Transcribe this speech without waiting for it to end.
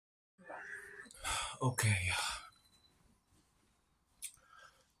Okay.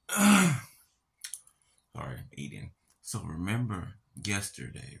 Sorry, eating. So remember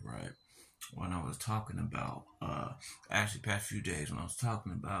yesterday, right? When I was talking about, actually past few days when I was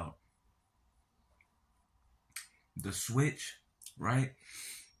talking about the switch, right?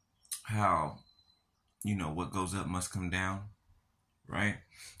 How, what goes up must come down, right?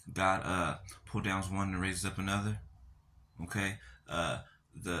 God pull down one and raises up another. Okay? Uh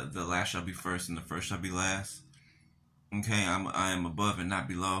the last shall be first and the first shall be last. Okay, I am above and not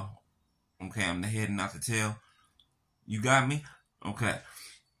below. Okay, I'm the head and not the tail. You got me? Okay.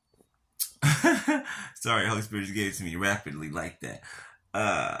 Sorry, Holy Spirit just gave it to me rapidly like that.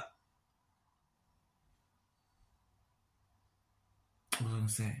 Uh, what was I gonna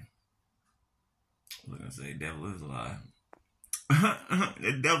say? What was I gonna say? Devil is a lie.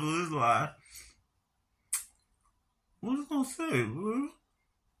 The devil is a lie. What was I gonna say, bro?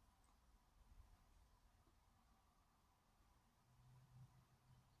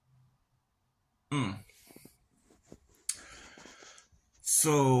 Mm.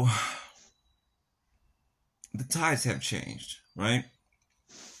 So the tides have changed, right?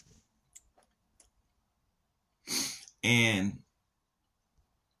 And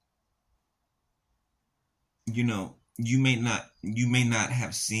you may not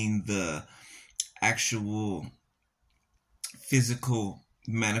have seen the actual physical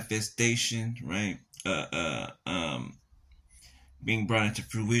manifestation, right? Being brought into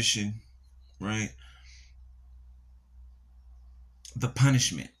fruition, right? The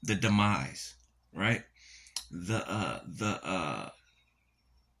punishment, the demise, right? The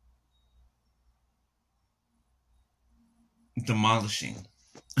demolishing,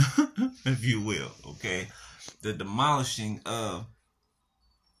 if you will, okay? The demolishing of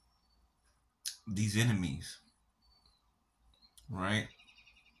these enemies, right?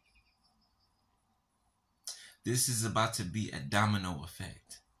 This is about to be a domino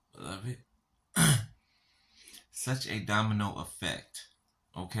effect, beloved. Such a domino effect,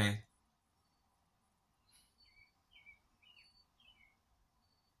 okay?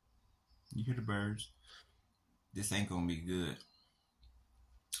 You hear the birds? This ain't gonna be good.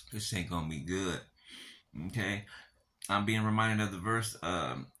 This ain't gonna be good, okay? I'm being reminded of the verse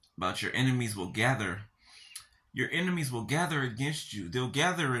about your enemies will gather. Your enemies will gather against you. They'll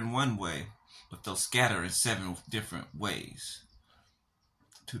gather in one way, but they'll scatter in 7 different ways.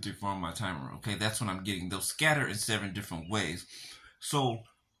 2, 3, 4 on my timer. Okay, that's what I'm getting. They'll scatter in 7 different ways. So,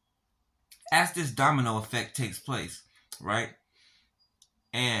 as this domino effect takes place, right?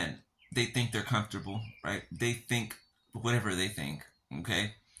 And they think they're comfortable, right? They think whatever they think,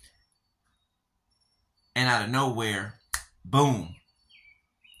 okay? And out of nowhere, boom,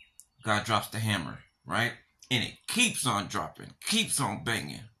 God drops the hammer, right? And it keeps on dropping, keeps on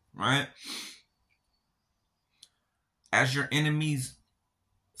banging, right? As your enemies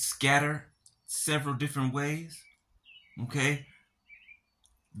scatter several different ways, okay,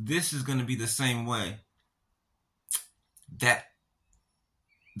 this is going to be the same way that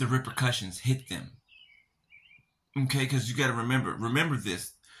the repercussions hit them, okay? Because you got to remember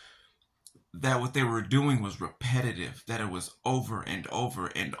this, that what they were doing was repetitive, that it was over and over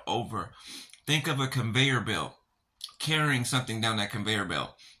and over. Think of a conveyor belt, carrying something down that conveyor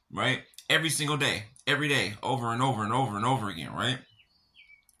belt, right? Every single day, every day, over and over and over and over again, right?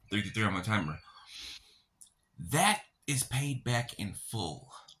 33 on my timer. That is paid back in full,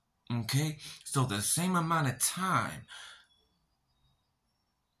 okay? So the same amount of time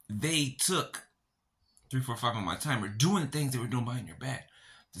they took, 3, 4, 5 on my timer, doing the things they were doing behind your back,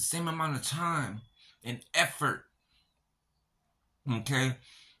 the same amount of time and effort, okay,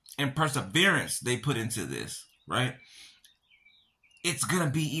 and perseverance they put into this, right? It's gonna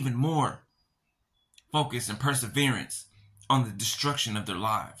be even more focus and perseverance on the destruction of their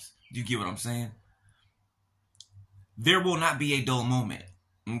lives. Do you get what I'm saying? There will not be a dull moment,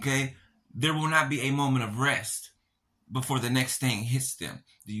 okay? There will not be a moment of rest before the next thing hits them.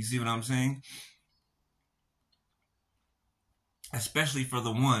 Do you see what I'm saying? Especially for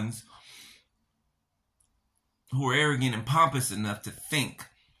the ones who are arrogant and pompous enough to think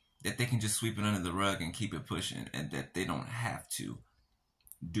that they can just sweep it under the rug and keep it pushing, and that they don't have to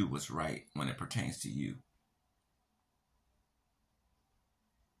do what's right when it pertains to you.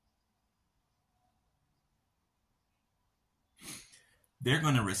 They're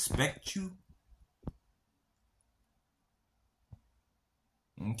going to respect you,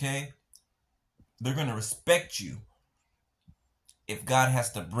 okay? They're going to respect you if God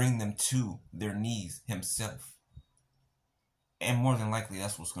has to bring them to their knees himself. And more than likely,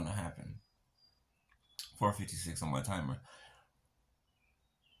 that's what's going to happen. 4:56 on my timer.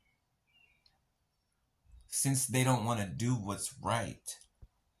 since they don't want to do what's right,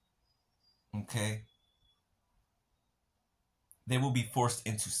 okay, they will be forced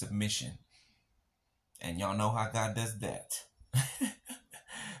into submission. And y'all know how God does that.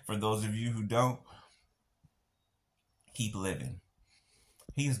 For those of you who don't, keep living.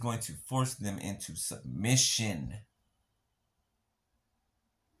 He is going to force them into submission.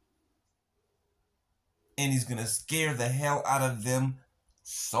 And he's going to scare the hell out of them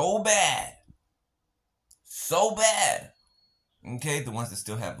so bad. So bad. Okay, the ones that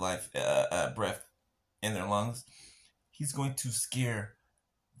still have breath in their lungs. He's going to scare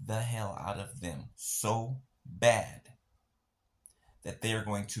the hell out of them so bad that they are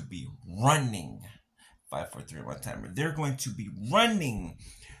going to be running. 5, 4, 3, 1 timer. They're going to be running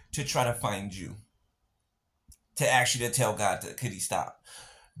to try to find you. To tell God, could he stop?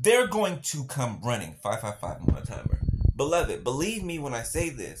 They're going to come running. 5, 5, 5, 1 timer. Beloved, believe me when I say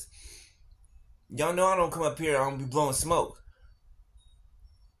this. Y'all know I don't come up here, I don't be blowing smoke.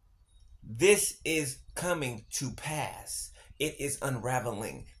 This is coming to pass. It is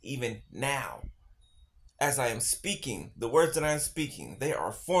unraveling even now. As I am speaking, the words that I am speaking, they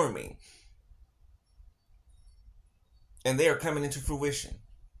are forming. And they are coming into fruition.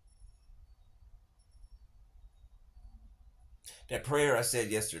 That prayer I said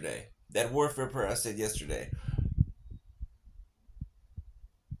yesterday, that warfare prayer I said yesterday,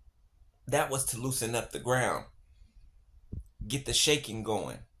 that was to loosen up the ground. Get the shaking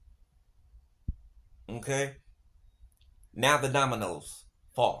going. Okay? Now the dominoes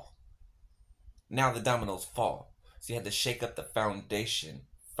fall. Now the dominoes fall. So you had to shake up the foundation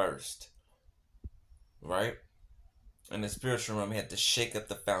first. Right? In the spiritual realm, you had to shake up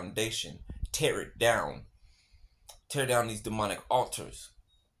the foundation. Tear it down. Tear down these demonic altars.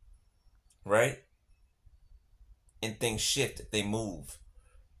 Right? And things shift. They move.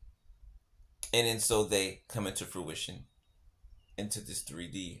 And then so they come into fruition. Into this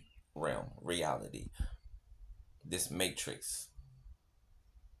 3D realm. Reality. This matrix.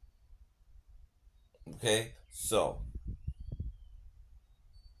 Okay? So.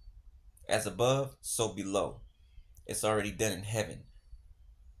 As above, so below. It's already done in heaven.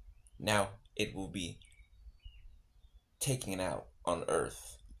 Now it will be taken out on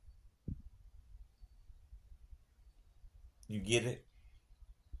earth. You get it?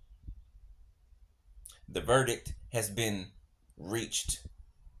 The verdict has been reached.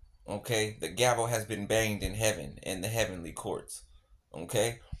 Okay? The gavel has been banged in heaven, in the heavenly courts.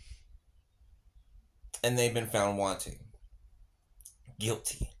 Okay? And they've been found wanting.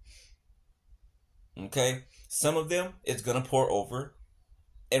 Guilty. Okay? Some of them, it's going to pour over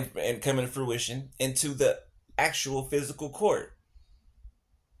and come into fruition into the actual physical court.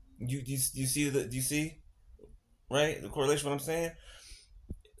 You see? Right? The correlation, what I'm saying?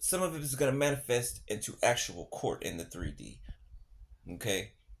 Some of it is going to manifest into actual court in the 3D.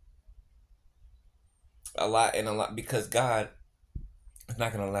 Okay? A lot, because God is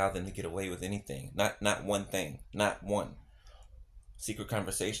not going to allow them to get away with anything. Not one thing. Not one. Secret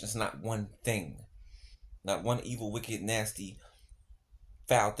conversation. It's not one thing. Not one evil, wicked, nasty,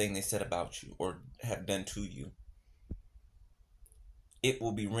 foul thing they said about you or have done to you. It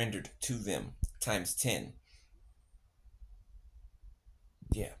will be rendered to them times 10.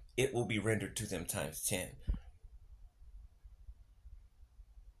 Yeah, it will be rendered to them times 10.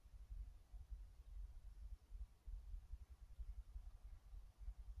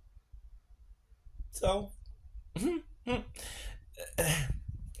 So,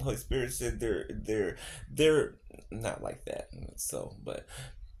 Holy Spirit said they're not like that. So, but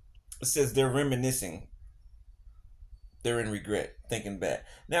it says they're reminiscing. They're in regret, thinking back.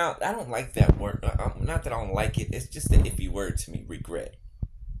 Now, I don't like that word. Not that I don't like it. It's just an iffy word to me, regret.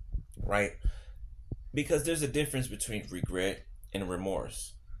 Right? Because there's a difference between regret and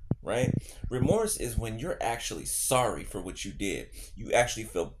remorse. Right? Remorse is when you're actually sorry for what you did. You actually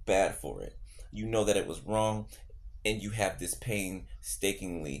feel bad for it. You know that it was wrong. And you have this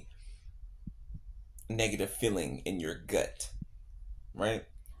painstakingly negative feeling in your gut. Right?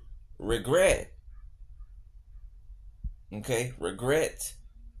 Regret. Okay? Regret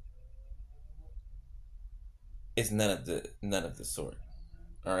is none of the sort.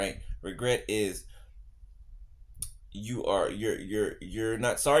 Alright? Regret is you're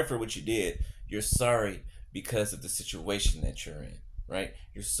not sorry for what you did. You're sorry because of the situation that you're in. Right?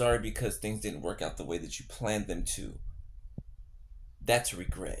 You're sorry because things didn't work out the way that you planned them to. That's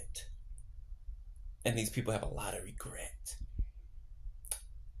regret. And these people have a lot of regret.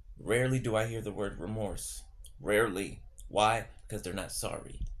 Rarely do I hear the word remorse. Rarely. Why? Because they're not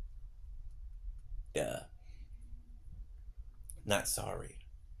sorry. Duh. Not sorry.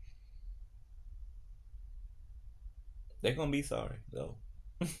 They're gonna be sorry though.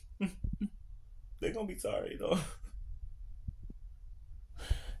 They're gonna be sorry though.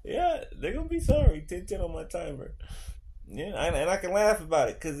 Yeah, they're gonna be sorry. 10-10 on my timer. Yeah, and I can laugh about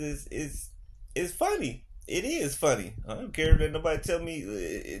it because it's funny. It is funny. I don't care that nobody tell me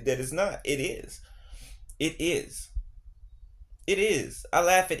that it's not. It is. It is. It is. I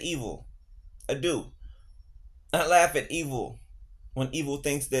laugh at evil. I do. I laugh at evil when evil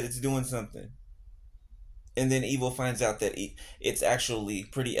thinks that it's doing something, and then evil finds out that it's actually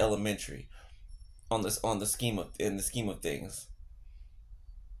pretty elementary on the scheme of in the scheme of things.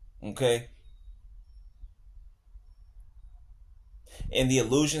 Okay, and the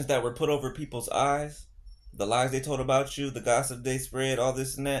illusions that were put over people's eyes, the lies they told about you, the gossip they spread, all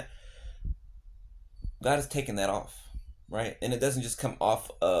this and that. God has taken that off, right? And it doesn't just come off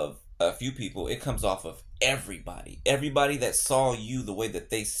of a few people, it comes off of everybody. Everybody that saw you the way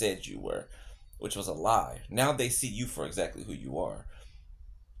that they said you were, which was a lie. Now they see you for exactly who you are.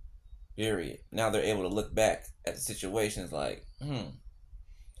 Period. Now they're able to look back at the situations like,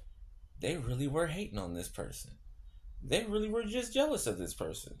 they really were hating on this person. They really were just jealous of this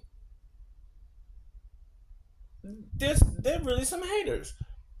person. They're really some haters.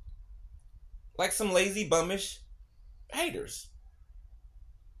 Like some lazy bummish haters.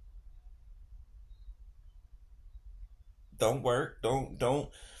 Don't work. Don't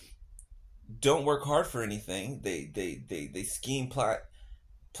work hard for anything. They scheme, plot,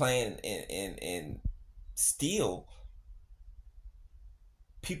 plan, and steal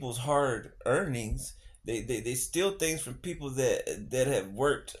people's hard earnings. They steal things from people that have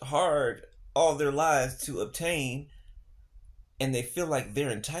worked hard all their lives to obtain, and they feel like they're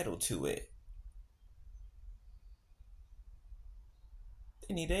entitled to it.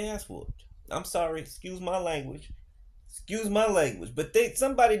 They need their ass whooped. I'm sorry, excuse my language. Excuse my language. But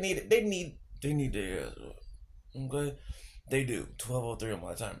somebody need it. They need their ass whooped. Okay? They do. 12:03 on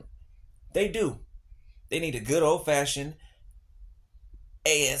my timer. They do. They need a good old fashioned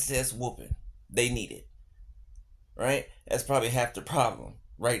ASS whooping. They need it. Right? That's probably half the problem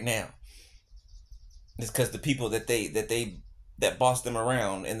right now. It's because the people that boss them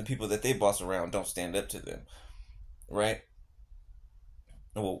around and the people that they boss around don't stand up to them. Right?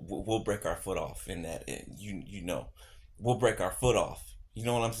 We'll break our foot off in that. You know, we'll break our foot off. You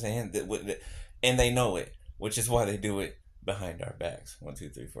know what I'm saying? And they know it, which is why they do it behind our backs. 1, 2,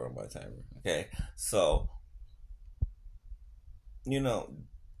 3, 4 on my timer. Okay, so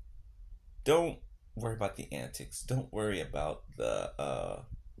don't worry about the antics. Don't worry about the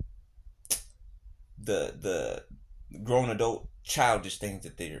grown adult childish things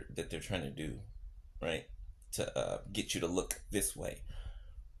that they're trying to do, right? To get you to look this way.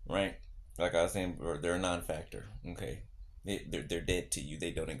 Right? Like I was saying, or they're a non-factor. Okay, they're dead to you.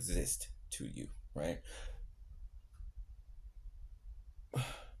 They don't exist to you. Right?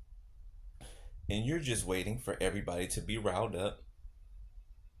 And you're just waiting for everybody to be riled up.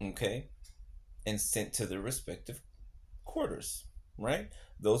 Okay, and sent to their respective quarters. Right?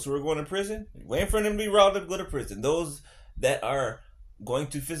 Those who are going to prison, waiting for them to be riled up, go to prison. Those that are going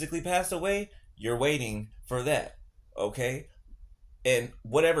to physically pass away, you're waiting for that. Okay. And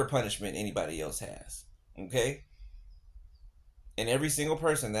whatever punishment anybody else has, okay? And every single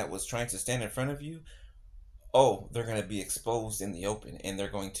person that was trying to stand in front of you, they're going to be exposed in the open, and they're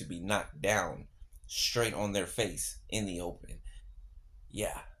going to be knocked down straight on their face in the open.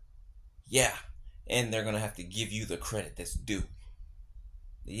 Yeah. And they're going to have to give you the credit that's due.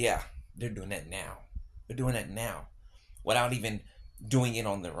 Yeah, they're doing that now. They're doing that now without even doing it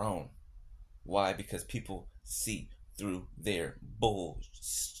on their own. Why? Because people see through their bull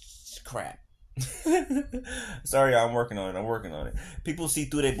crap. Sorry, I'm working on it. People see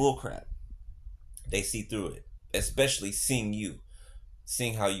through their bull crap. They see through it, especially seeing you,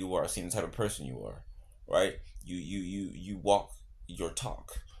 seeing how you are, seeing the type of person you are, right? You walk your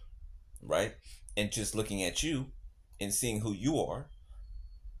talk, right? And just looking at you and seeing who you are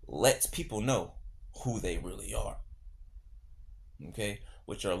lets people know who they really are. Okay,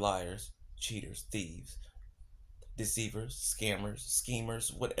 which are liars, cheaters, thieves, deceivers, scammers,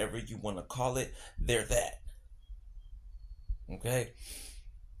 schemers, whatever you want to call it, they're that. Okay?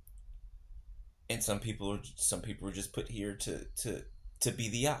 And some people are just put here to be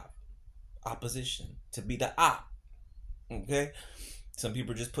the opposition, to be the op. Okay? Some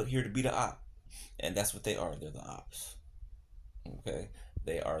people are just put here to be the op. And that's what they are. They're the ops. Okay?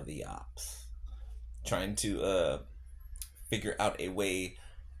 They are the ops. Trying to figure out a way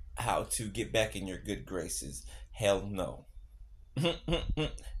how to get back in your good graces. Hell no.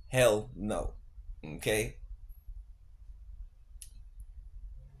 Hell no. Okay?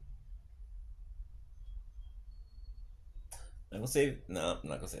 I'm gonna say no. I'm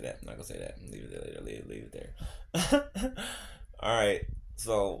not gonna say that. I'm not gonna say that. Leave it there. Leave it there. All right.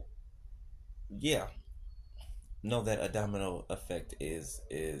 So yeah, know that a domino effect is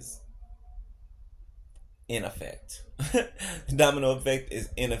in effect. Domino effect is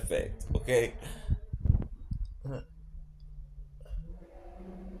in effect. Okay.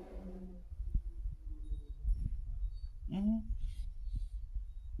 Mm-hmm.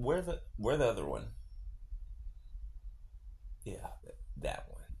 Where the other one? Yeah, that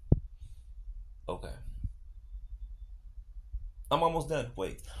one. Okay. I'm almost done.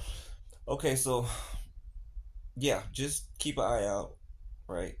 Wait. Okay, so yeah, just keep an eye out,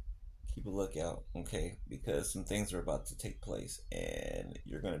 right? Keep a lookout, okay? Because some things are about to take place and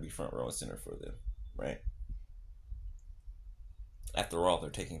you're going to be front row and center for them, right? After all, they're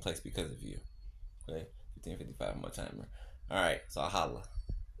taking place because of you, okay? 15:55 on my timer. All right, so I'll holla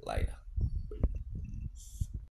later.